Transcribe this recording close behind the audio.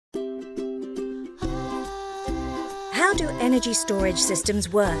How do energy storage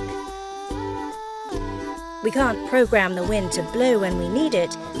systems work? We can't program the wind to blow when we need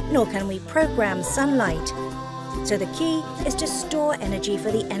it, nor can we program sunlight. So the key is to store energy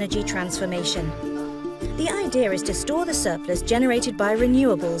for the energy transformation. The idea is to store the surplus generated by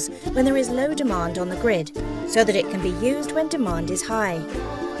renewables when there is low demand on the grid, so that it can be used when demand is high.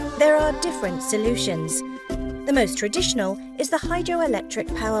 There are different solutions. The most traditional is the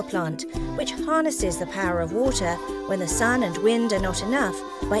hydroelectric power plant, which harnesses the power of water when the sun and wind are not enough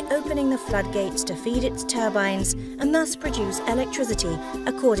by opening the floodgates to feed its turbines and thus produce electricity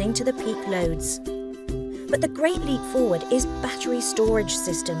according to the peak loads. But the great leap forward is battery storage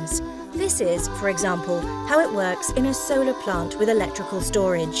systems. This is, for example, how it works in a solar plant with electrical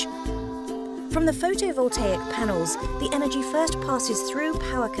storage. From the photovoltaic panels, the energy first passes through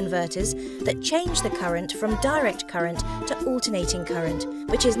power converters that change the current from direct current to alternating current,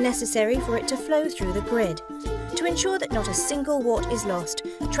 which is necessary for it to flow through the grid. To ensure that not a single watt is lost,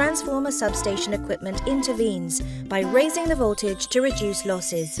 transformer substation equipment intervenes by raising the voltage to reduce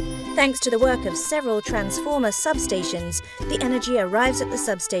losses. Thanks to the work of several transformer substations, the energy arrives at the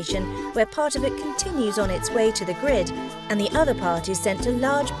substation, where part of it continues on its way to the grid and the other part is sent to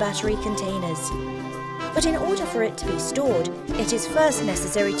large battery containers. But in order for it to be stored, it is first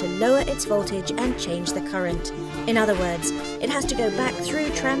necessary to lower its voltage and change the current. In other words, it has to go back through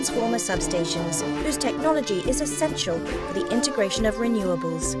transformer substations, whose technology is essential for the integration of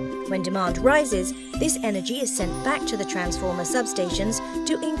renewables. When demand rises, this energy is sent back to the transformer substations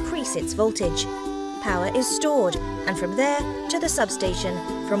to increase its voltage. Power is stored, and from there to the substation,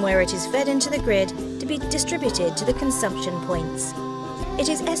 from where it is fed into the grid to be distributed to the consumption points. It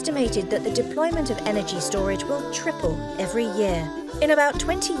is estimated that the deployment of energy storage will triple every year. In about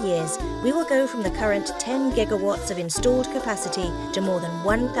 20 years, we will go from the current 10 gigawatts of installed capacity to more than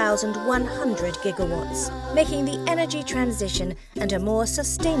 1,100 gigawatts, making the energy transition and a more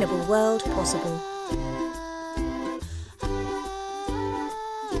sustainable world possible.